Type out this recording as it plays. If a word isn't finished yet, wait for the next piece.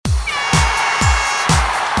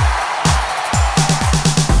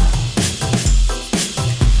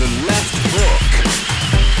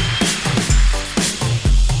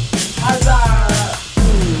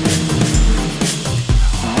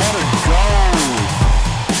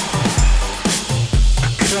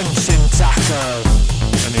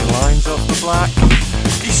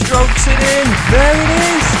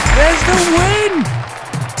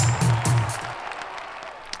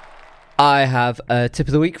I have a tip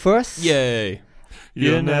of the week for us. Yay.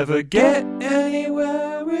 You'll never get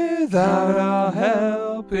anywhere without our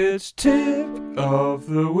help. It's tip of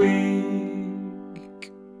the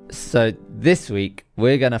week. So this week,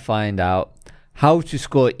 we're going to find out how to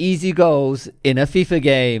score easy goals in a FIFA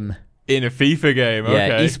game. In a FIFA game, okay.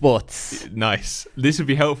 Yeah, esports. Nice. This would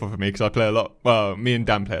be helpful for me because I play a lot. Well, me and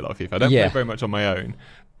Dan play a lot of FIFA. I don't play very much on my own.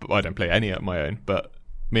 But I don't play any on my own, but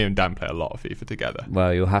me and Dan play a lot of FIFA together.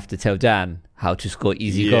 Well, you'll have to tell Dan how to score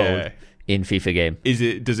easy goals in FIFA game.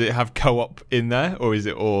 Does it have co-op in there, or is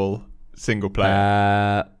it all single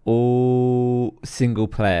player? All single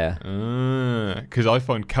player. Because I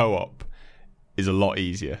find co-op is a lot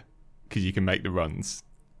easier because you can make the runs.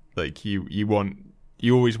 Like you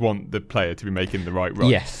always want the player to be making the right run.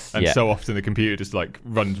 Yes. And so often the computer just like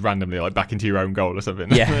runs randomly, like back into your own goal or something.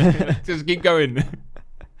 Yeah. Just keep going.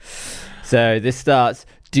 So this starts.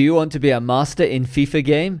 Do you want to be a master in FIFA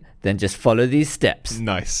game? Then just follow these steps.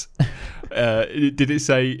 Nice. Did it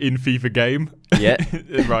say in FIFA game? Yeah.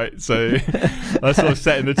 Right. So that's sort of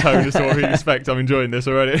setting the tone as to what we expect. I'm enjoying this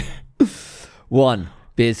already. 1.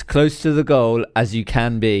 Be as close to the goal as you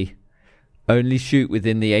can be. Only shoot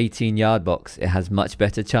within the 18-yard box. It has much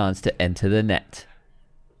better chance to enter the net.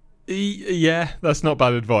 Yeah, that's not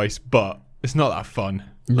bad advice, but it's not that fun.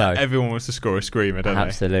 No. Like, everyone wants to score a screamer, don't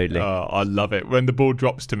Absolutely. they? I love it. When the ball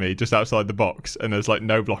drops to me just outside the box and there's like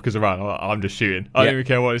no blockers around, I'm just shooting. I don't even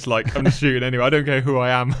care what it's like. I'm just shooting anyway. I don't care who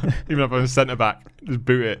I am. Even if I'm a centre-back, just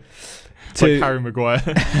boot it. It's like Harry Maguire.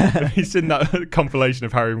 Have you seen that compilation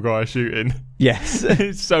of Harry Maguire shooting? Yes.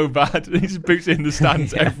 It's so bad. He just boots it in the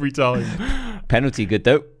stands every time. Penalty good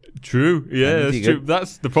though. True, yeah, Penalty that's true. good.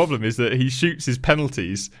 That's the problem, is that he shoots his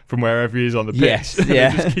penalties from wherever he is on the pitch. Yes, They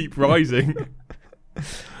yeah. just keep rising.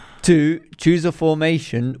 2. Choose a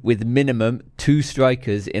formation with minimum 2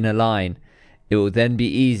 strikers in a line. It will then be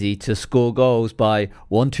easy to score goals by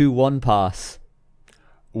 1-2-1 pass.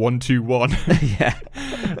 1-2-1. Yeah.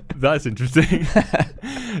 That's interesting.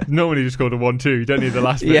 Normally just called a 1-2. You don't need the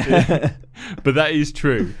last bit. Yeah. But that is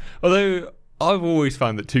true. Although I've always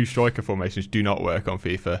found that 2 striker formations do not work on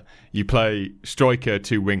FIFA. You play striker,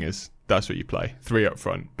 2 wingers. That's what you play. 3 up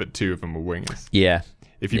front, but 2 of them are wingers. Yeah.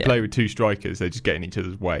 If you play with 2 strikers, they just get in each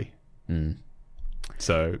other's way.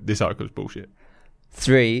 So this article is bullshit.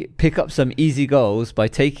 3. Pick up some easy goals by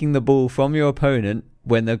taking the ball from your opponent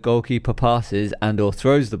when the goalkeeper passes and or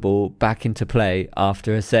throws the ball back into play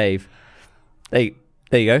after a save. There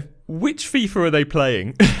you go. Which FIFA are they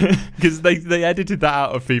playing? Because they edited that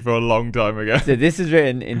out of FIFA a long time ago. So this is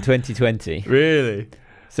written in 2020. Really?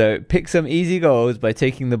 So pick some easy goals by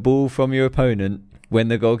taking the ball from your opponent when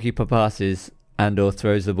the goalkeeper passes and or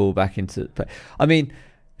throws the ball back into play. I mean,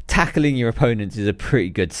 tackling your opponents is a pretty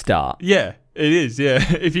good start. Yeah, it is, yeah.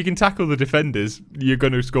 If you can tackle the defenders, you're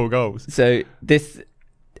going to score goals. So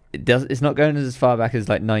it's not going as far back as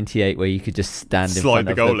like 98 where you could just stand in front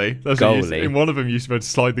of the goalie. That's goalie. In one of them, you used to be able to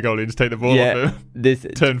slide the goalie and just take the ball off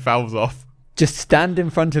him. Turn fouls off. Just stand in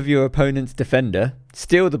front of your opponent's defender,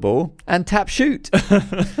 steal the ball, and tap shoot.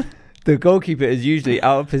 The goalkeeper is usually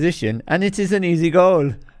out of position, and it is an easy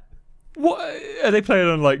goal. What are they playing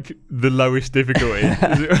on, like the lowest difficulty?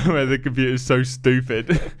 Is it where the computer's so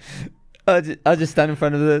stupid? I'll just stand in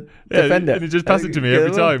front of the defender. And it just passes it to me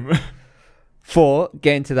every time. 4.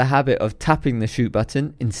 Get into the habit of tapping the shoot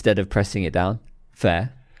button instead of pressing it down.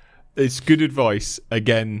 Fair. It's good advice.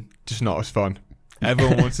 Again, just not as fun.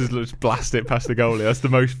 Everyone wants to just blast it past the goalie. That's the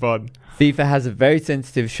most fun. FIFA has a very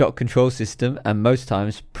sensitive shot control system, and most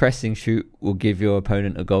times pressing shoot will give your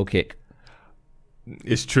opponent a goal kick.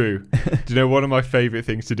 It's true. Do you know one of my favourite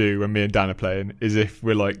things to do when me and Dan are playing is if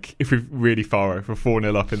we're really far over,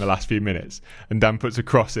 4-0 up in the last few minutes, and Dan puts a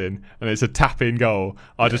cross in and it's a tap-in goal,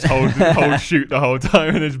 I just hold shoot the whole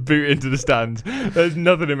time and just boot into the stands. There's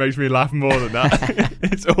nothing that makes me laugh more than that.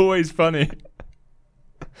 It's always funny.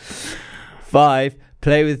 5.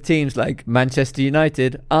 Play with teams like Manchester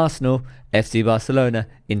United, Arsenal, FC Barcelona,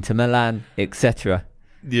 Inter Milan, etc.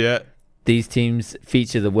 Yeah. These teams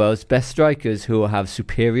feature the world's best strikers who will have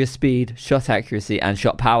superior speed, shot accuracy, and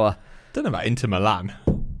shot power. Don't know about Inter Milan.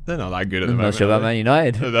 They're not that good at the moment. I'm not sure about Man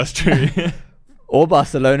United. Oh, that's true. Or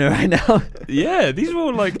Barcelona right now. Yeah, these are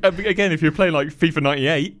all like, again, if you're playing like FIFA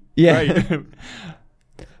 98, yeah. Great.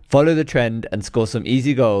 Follow the trend and score some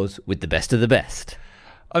easy goals with the best of the best.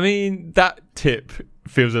 I mean, that tip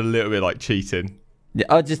feels a little bit like cheating. Yeah,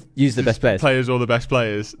 I'll just use the best players. Players or the best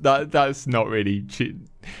players. That's not really cheating.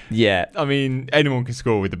 Yeah. I mean, anyone can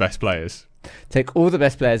score with the best players. Take all the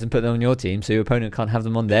best players and put them on your team so your opponent can't have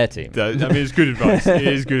them on their team. I mean, it's good advice. It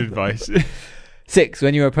is good advice. 6.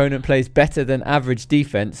 When your opponent plays better than average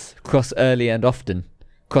defense, cross early and often.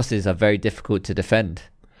 crosses are very difficult to defend.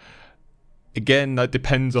 Again, that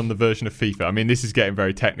depends on the version of FIFA. I mean, this is getting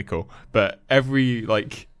very technical, but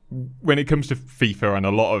when it comes to FIFA and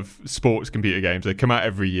a lot of sports computer games, they come out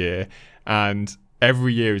every year, and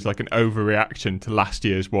every year is like an overreaction to last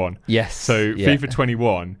year's one. Yes. So FIFA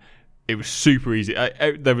 21, it was super easy.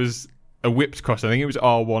 There was a whipped cross. I think it was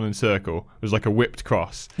R1 and circle. It was like a whipped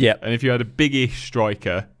cross. Yeah. And if you had a big-ish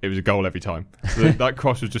striker, it was a goal every time. So that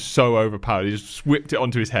cross was just so overpowered. He just whipped it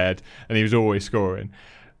onto his head, and he was always scoring.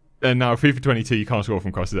 And now FIFA 22, you can't score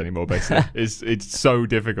from crosses anymore, basically. It's so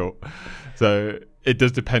difficult. So it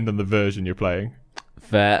does depend on the version you're playing.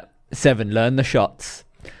 For 7, learn the shots.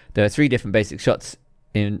 There are 3 different basic shots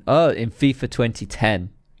in FIFA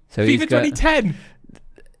 2010. So FIFA 2010?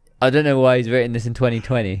 I don't know why he's written this in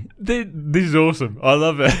 2020. This is awesome. I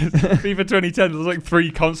love it. FIFA 2010 was like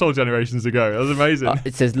 3 console generations ago. That was amazing.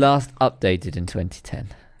 It says last updated in 2010.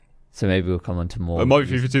 So maybe we'll come on to more. It might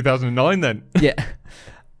be FIFA 2009 then. Yeah.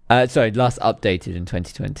 Sorry, last updated in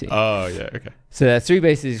 2020. Oh, yeah, okay. So there are 3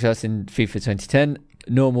 basic shots in FIFA 2010.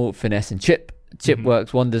 Normal, finesse and chip. Chip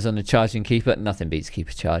works wonders on a charging keeper. Nothing beats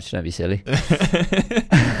keeper charge. Don't be silly.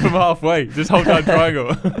 From halfway. Just hold down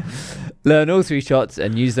triangle. Learn all 3 shots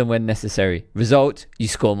and use them when necessary. Result, you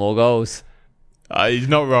score more goals. He's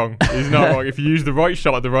not wrong. He's not wrong. If you use the right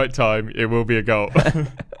shot at the right time, it will be a goal.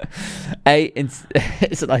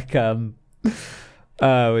 It's like...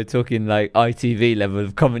 we're talking like ITV level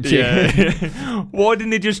of commentary. Yeah. Why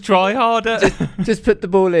didn't he just try harder? Just put the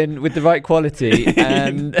ball in with the right quality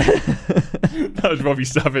and... That was Robbie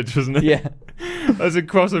Savage, wasn't it? Yeah. That's a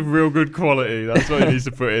cross of real good quality. That's what he needs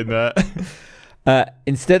to put in there.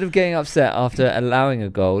 Instead of getting upset after allowing a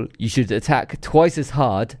goal, you should attack twice as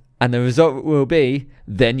hard, and the result will be,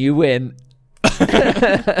 then you win.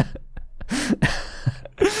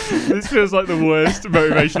 This feels like the worst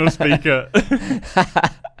motivational speaker.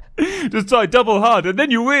 Just try double hard and then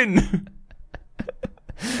you win.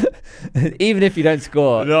 Even if you don't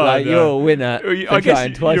score, you're a winner. I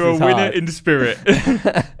guess you're a winner in spirit.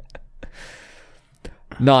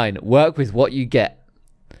 9. Work with what you get.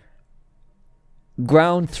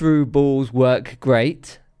 Ground through balls work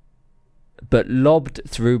great, but lobbed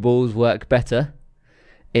through balls work better.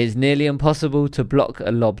 It is nearly impossible to block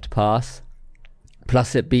a lobbed pass.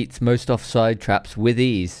 Plus, it beats most offside traps with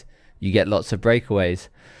ease. You get lots of breakaways.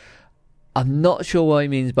 I'm not sure what he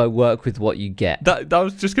means by work with what you get. I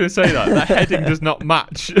was just going to say that. That heading does not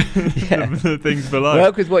match the things below.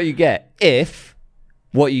 Work with what you get if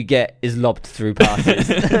what you get is lobbed through passes.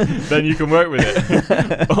 Then you can work with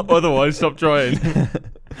it. Otherwise, stop trying.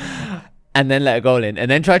 And then let a goal in. And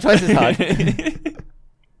then try twice as hard.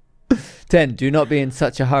 10. Do not be in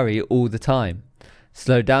such a hurry all the time.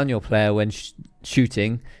 Slow down your player when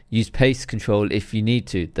shooting. Use pace control if you need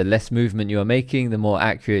to. The less movement you are making, the more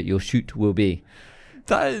accurate your shoot will be.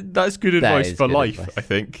 That's good advice for life, I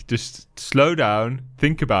think. Just slow down,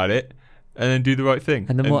 think about it, and then do the right thing.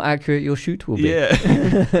 And the more accurate your shoot will be. Yeah.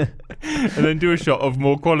 And then do a shot of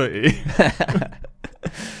more quality.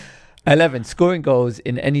 11. Scoring goals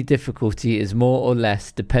in any difficulty is more or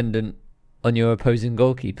less dependent on your opposing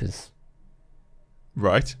goalkeepers.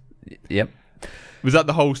 Right. Yep. Was that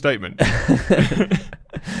the whole statement?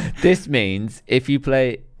 This means if you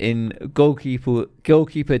play in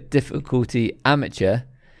goalkeeper difficulty amateur,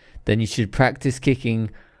 then you should practice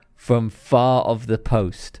kicking from far of the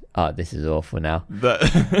post. This is awful now.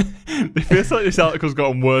 It feels like this article's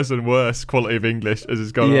gotten worse and worse quality of English as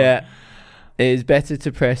it's gone on. Yeah. It is better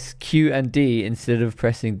to press Q and D instead of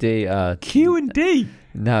pressing D. Q and D?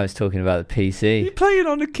 Now it's talking about the PC. You're playing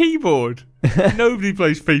on a keyboard. Nobody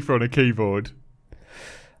plays FIFA on a keyboard.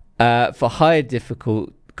 For higher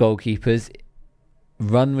difficult goalkeepers,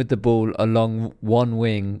 run with the ball along one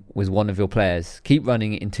wing with one of your players. Keep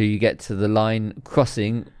running until you get to the line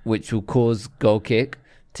crossing, which will cause goal kick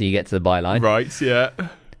till you get to the byline. Right, yeah.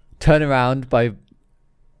 Turn around by...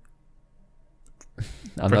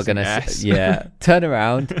 I'm Pressing not going to... S. Yeah. Turn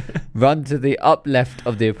around, run to the up left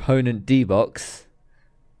of the opponent D box.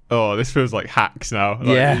 Oh, this feels like hacks now.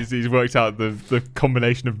 Yeah. He's worked out the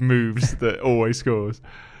combination of moves that always scores.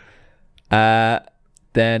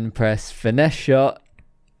 Then press finesse shot,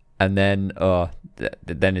 and then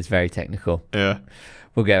then it's very technical. Yeah,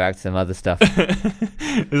 we'll get back to some other stuff.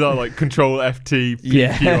 Is that like Control FT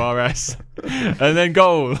PQRS, and then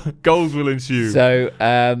goals will ensue. So,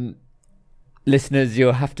 listeners,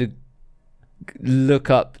 you'll have to look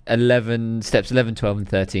up steps 11, 12, and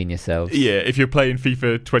 13 yourselves. Yeah, if you're playing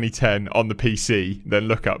FIFA 2010 on the PC, then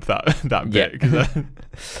look up that bit. Yeah.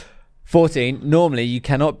 14. Normally, you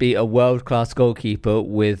cannot be a world-class goalkeeper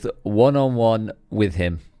with one-on-one with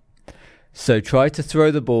him. So try to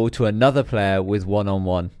throw the ball to another player with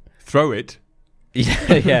 1-on-1. Throw it.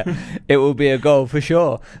 Yeah, it will be a goal for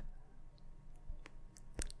sure.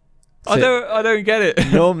 I don't get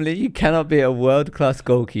it. Normally, you cannot be a world-class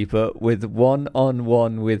goalkeeper with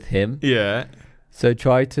 1-on-1 with him. Yeah. So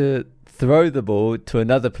try to throw the ball to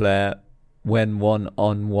another player when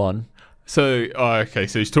 1-on-1. So, okay,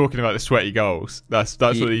 so he's talking about the sweaty goals. That's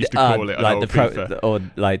what they used to call it on like old the Pro, FIFA. or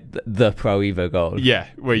like the Pro Evo goal. Yeah,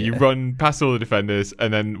 where you run past all the defenders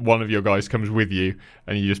and then one of your guys comes with you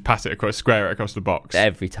and you just pass it across, square it across the box.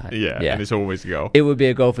 Every time. Yeah, and it's always a goal. It would be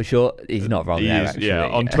a goal for sure. He's not wrong there, actually. Yeah,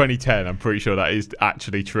 on 2010, I'm pretty sure that is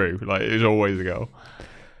actually true. Like, it's always a goal.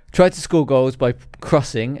 Try to score goals by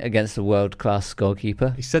crossing against a world-class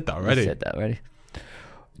goalkeeper. He said that already.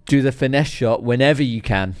 Do the finesse shot whenever you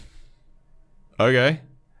can. Okay.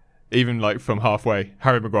 Even like from halfway.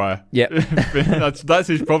 Harry Maguire. Yep. that's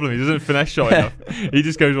his problem. He doesn't finesse shot enough. He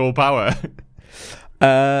just goes all power.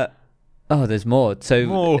 There's more.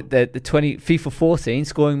 So the FIFA 14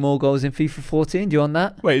 scoring more goals in FIFA 14. Do you want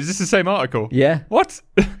that? Wait, is this the same article? Yeah. What?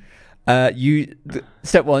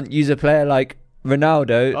 Step 1, use a player like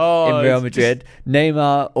Ronaldo in Real Madrid,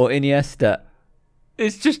 Neymar or Iniesta.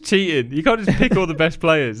 It's just cheating. You can't just pick all the best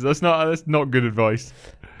players. That's not good advice.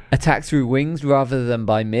 Attack through wings rather than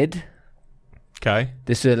by mid. Okay.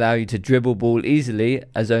 This will allow you to dribble ball easily,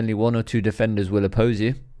 as only 1 or 2 defenders will oppose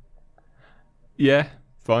you. Yeah,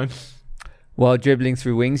 fine. While dribbling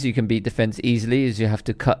through wings, you can beat defense easily, as you have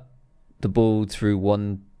to cut the ball through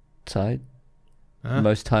one side.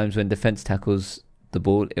 Most times when defense tackles the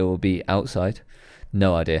ball, it will be outside.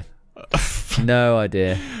 No idea. No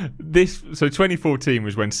idea. So 2014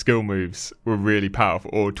 was when skill moves were really powerful,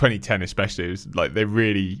 or 2010 especially. It was like they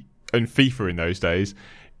really, in FIFA in those days,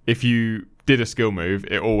 if you did a skill move,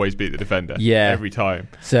 it always beat the defender. Yeah, every time.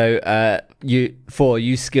 So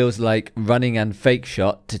use skills like running and fake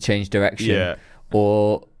shot to change direction. Yeah.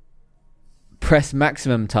 Or press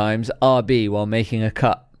maximum times RB while making a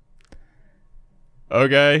cut.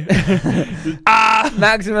 Okay.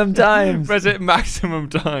 Maximum times. Press it maximum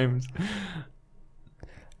times.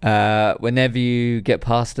 Whenever you get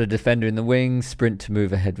past a defender in the wing, sprint to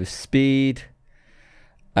move ahead with speed.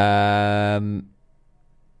 And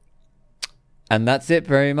that's it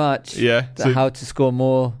very much. Yeah. So how to score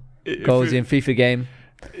more goals in FIFA game.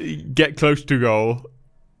 Get close to goal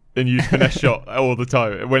and use finesse shot all the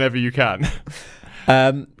time, whenever you can.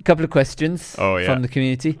 Couple of questions from the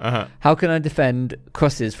community. How can I defend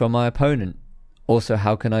crosses from my opponent? Also,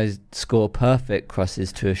 how can I score perfect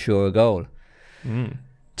crosses to assure a goal?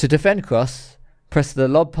 To defend cross, press the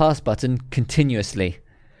lob pass button continuously.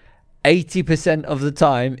 80% of the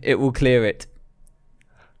time, it will clear it.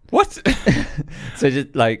 What? So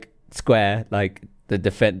just like square, like the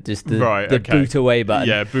defend, just the boot away button.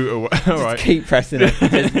 Yeah, boot away. All right. Keep pressing it.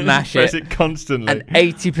 Just mash press it constantly. And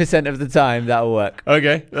 80% of the time, that'll work.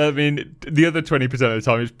 Okay. I mean, the other 20% of the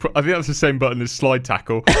time is. I think that's the same button as slide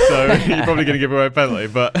tackle. So you're probably going to give away a penalty.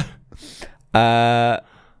 But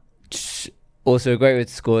also, a great way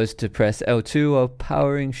to score is to press L2 while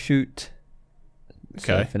powering shoot.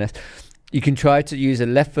 Okay. Finesse. You can try to use a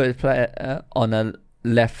left-footed player on the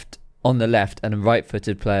left and a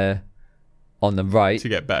right-footed player on the right to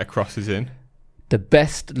get better crosses in. The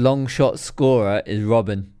best long shot scorer is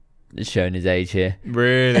Robin. It's showing his age here.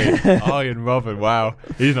 Really? Iron Robin, wow.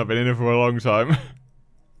 He's not been in it for a long time.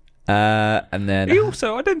 And then he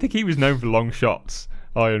also, I don't think he was known for long shots.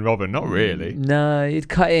 Iron Robin, not really. No, he'd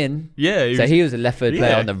cut in. Yeah. He was a left-footed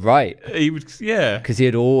player on the right. He was, yeah. Because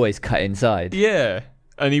he'd always cut inside. Yeah.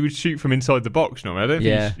 And he would shoot from inside the box normally. I don't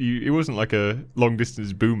think he wasn't like a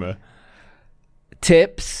long-distance boomer.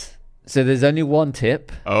 Tips. So there's only one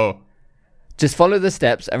tip. Oh. Just follow the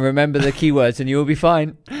steps and remember the keywords and you'll be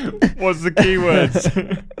fine. What's the keywords?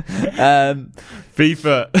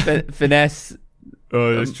 FIFA. Finesse.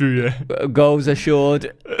 Oh, that's true, yeah. Goals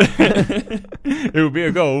assured. It will be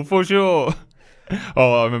a goal for sure.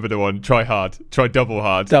 Oh, I remember the one. Try hard. Try double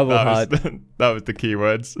hard. That was the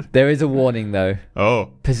keywords. There is a warning though.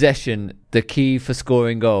 Oh. Possession, the key for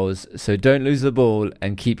scoring goals. So don't lose the ball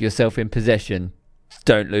and keep yourself in possession.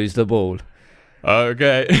 Don't lose the ball.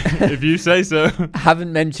 Okay, if you say so.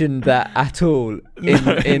 Haven't mentioned that at all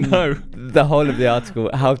in no. the whole of the article.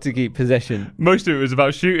 How to keep possession. Most of it was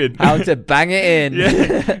about shooting. How to bang it in.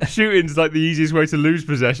 Yeah, shooting's like the easiest way to lose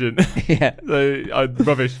possession. Yeah. So,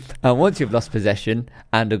 rubbish. And once you've lost possession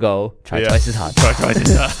and a goal, try twice as hard. Try twice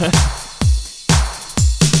as hard.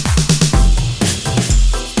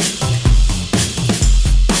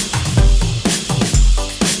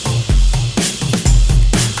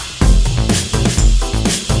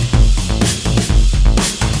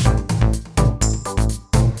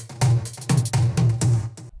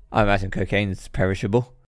 I imagine cocaine's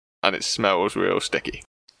perishable. And it smells real sticky.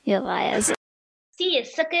 You're liars. See you,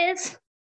 suckers.